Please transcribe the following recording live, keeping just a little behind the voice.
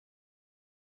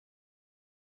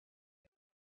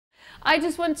I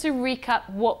just want to recap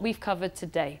what we've covered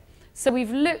today. So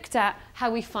we've looked at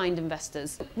how we find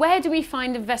investors. Where do we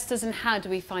find investors and how do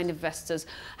we find investors?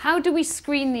 How do we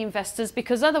screen the investors?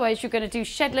 Because otherwise you're going to do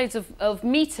shed loads of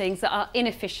meetings that are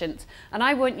inefficient. And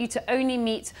I want you to only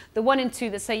meet the 1 and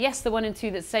 2 that say yes, the 1 and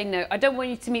 2 that say no. I don't want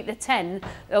you to meet the 10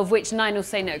 of which 9 will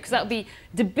say no, because that will be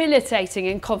debilitating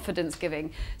and confidence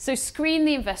giving. So screen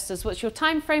the investors. What's your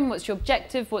time frame? What's your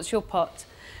objective? What's your pot?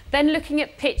 Then looking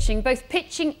at pitching, both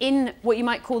pitching in what you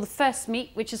might call the first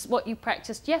meet, which is what you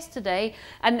practiced yesterday,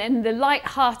 and then the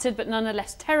light-hearted but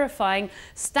nonetheless terrifying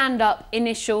stand-up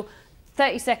initial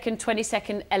 30-second,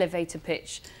 20-second elevator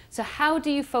pitch. So how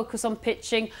do you focus on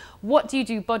pitching? What do you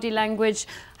do body language?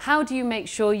 How do you make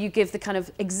sure you give the kind of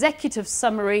executive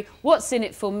summary, what's in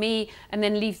it for me, and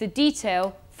then leave the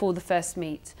detail for the first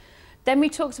meet? Then we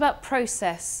talked about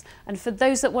process, and for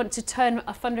those that want to turn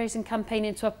a fundraising campaign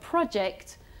into a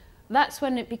project, that's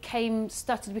when it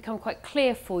started to become quite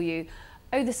clear for you,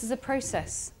 oh, this is a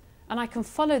process and I can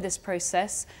follow this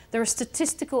process. There are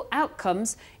statistical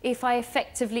outcomes if I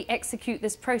effectively execute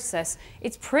this process.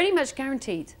 It's pretty much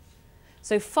guaranteed.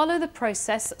 So follow the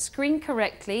process, screen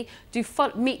correctly,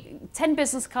 meet 10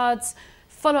 business cards,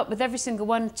 follow up with every single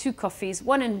one, 2 coffees,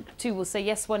 1 and 2 will say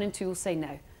yes, 1 and 2 will say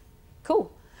no. Cool.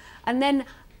 And then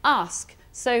ask.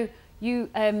 So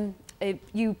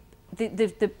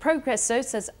the progress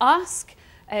says ask,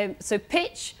 so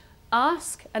pitch,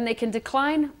 ask, and they can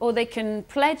decline, or they can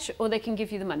pledge, or they can give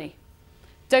you the money.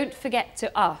 Don't forget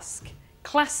to ask.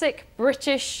 Classic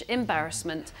British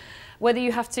embarrassment. Whether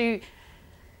you have to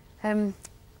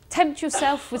tempt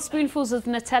yourself with spoonfuls of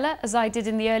Nutella, as I did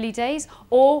in the early days,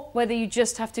 or whether you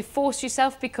just have to force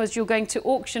yourself because you're going to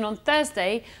auction on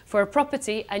Thursday for a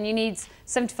property and you need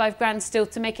 75 grand still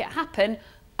to make it happen,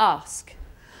 ask.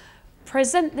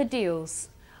 Present the deals.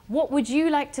 What would you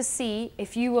like to see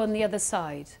if you were on the other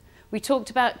side? We talked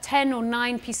about 10 or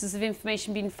 9 pieces of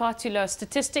information being far too low a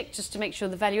statistic just to make sure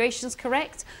the valuation is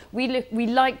correct. We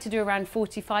like to do around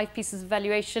 45 pieces of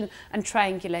valuation and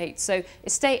triangulate. So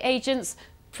estate agents,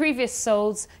 previous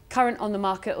solds, current on the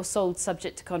market or sold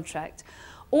subject to contract.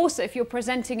 Also, if you're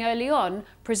presenting early on,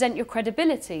 present your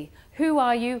credibility. Who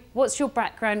are you? What's your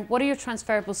background? What are your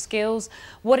transferable skills?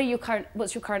 What's your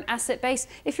current asset base?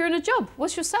 If you're in a job,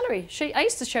 what's your salary? I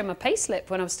used to show my payslip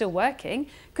when I was still working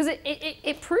because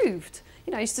it proved.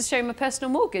 You know, I used to show my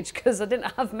personal mortgage because I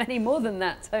didn't have many more than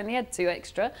that. I only had 2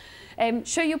 extra.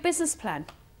 Show your business plan.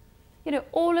 You know,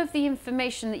 all of the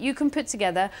information that you can put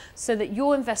together so that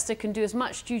your investor can do as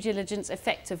much due diligence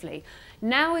effectively.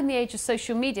 Now in the age of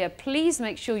social media, please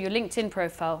make sure your LinkedIn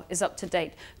profile is up to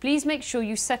date. Please make sure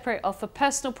you separate off a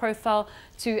personal profile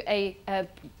to a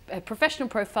professional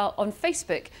profile on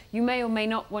Facebook. You may or may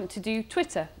not want to do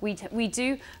Twitter. We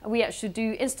actually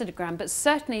do Instagram, but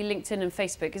certainly LinkedIn and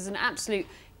Facebook is an absolute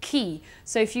key.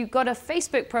 So if you've got a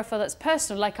Facebook profile that's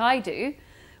personal, like I do,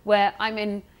 where I'm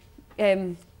in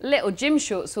little gym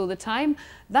shorts all the time,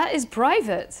 that is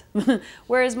private.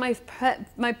 Whereas my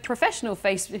professional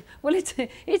face, well,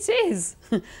 it is.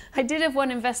 I did have one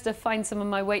investor find some of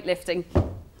my weightlifting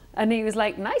and he was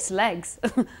like, nice legs.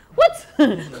 What?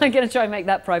 I'm going to try and make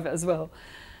that private as well.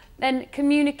 Then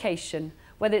communication,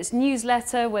 whether it's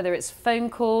newsletter, whether it's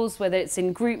phone calls, whether it's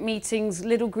in group meetings,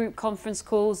 little group conference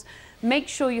calls, make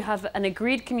sure you have an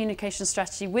agreed communication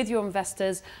strategy with your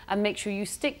investors and make sure you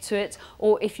stick to it.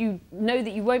 Or if you know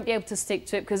that you won't be able to stick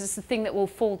to it because it's the thing that will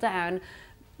fall down,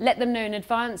 let them know in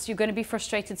advance. You're going to be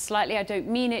frustrated slightly. I don't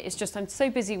mean it. It's just I'm so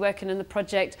busy working on the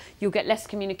project, you'll get less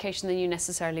communication than you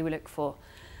necessarily will look for.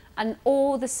 And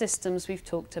all the systems we've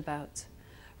talked about.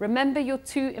 Remember your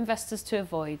 2 investors to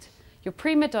avoid. Your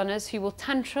prima donnas who will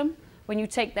tantrum when you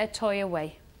take their toy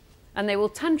away. And they will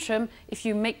tantrum if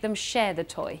you make them share the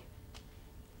toy.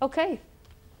 Okay,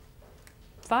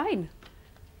 fine.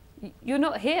 You're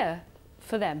not here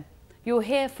for them. You're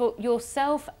here for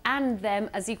yourself and them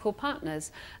as equal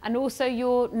partners. And also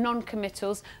your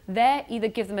non-committals, there either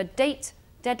give them a date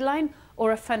deadline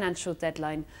or a financial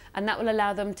deadline. And that will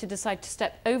allow them to decide to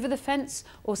step over the fence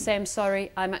or say, I'm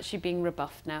sorry, I'm actually being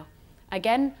rebuffed now.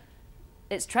 Again,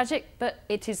 it's tragic, but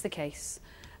it is the case.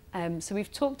 So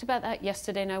we've talked about that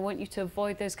yesterday, and I want you to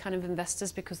avoid those kind of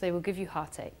investors because they will give you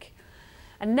heartache.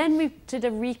 And then we did a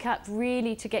recap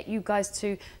really to get you guys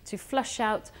to flush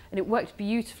out, and it worked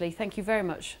beautifully. Thank you very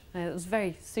much. It was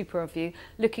very super of you.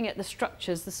 Looking at the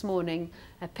structures this morning,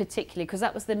 particularly, because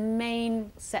that was the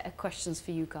main set of questions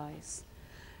for you guys.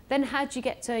 Then how did you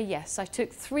get to a yes? I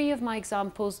took 3 of my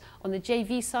examples on the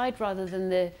JV side rather than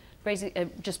the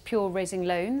just pure raising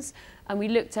loans. And we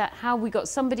looked at how we got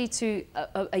somebody to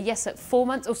a yes at 4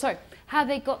 months, how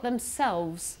they got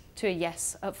themselves to a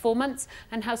yes at 4 months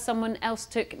and how someone else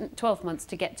took 12 months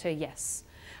to get to a yes.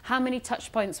 How many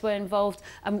touch points were involved?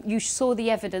 You saw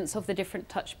the evidence of the different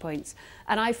touch points.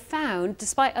 And I found,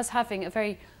 despite us having a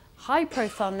very high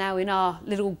profile now in our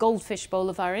little goldfish bowl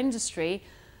of our industry,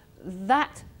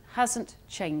 that hasn't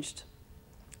changed.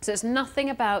 So it's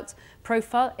nothing about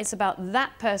profile, it's about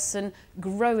that person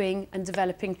growing and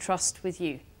developing trust with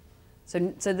you.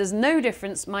 So there's no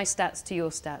difference, my stats to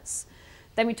your stats.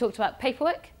 Then we talked about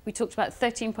paperwork, we talked about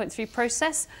 13.3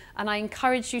 process, and I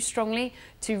encourage you strongly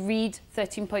to read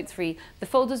 13.3. The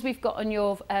folders we've got on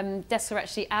your desks are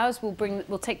actually ours.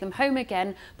 We'll take them home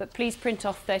again, but please print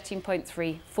off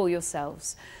 13.3 for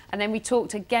yourselves. And then we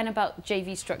talked again about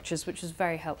JV structures, which was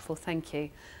very helpful, thank you.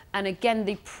 And again,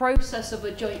 the process of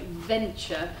a joint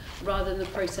venture rather than the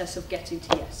process of getting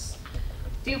to yes.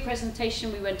 Deal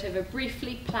presentation, we went over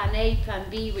briefly. Plan A, Plan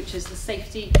B, which is the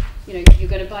safety. You know, you're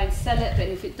going to buy and sell it, but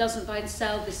if it doesn't buy and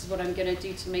sell, this is what I'm going to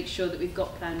do to make sure that we've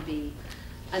got Plan B.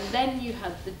 And then you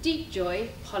had the deep joy,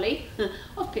 Holly,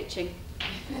 of pitching.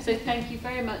 So thank you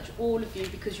very much, all of you,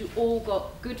 because you all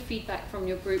got good feedback from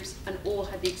your groups and all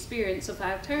had the experience of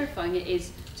how terrifying it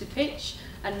is to pitch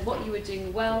and what you were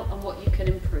doing well and what you can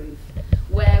improve.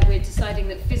 Where we're deciding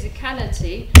that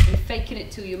physicality and faking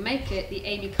it till you make it, the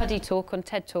Amy Cuddy talk on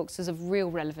TED Talks, is of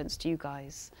real relevance to you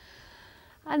guys.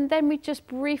 And then we just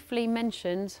briefly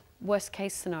mentioned worst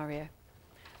case scenario.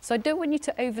 So I don't want you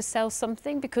to oversell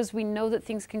something because we know that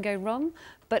things can go wrong,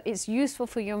 but it's useful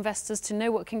for your investors to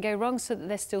know what can go wrong so that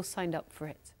they're still signed up for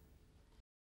it.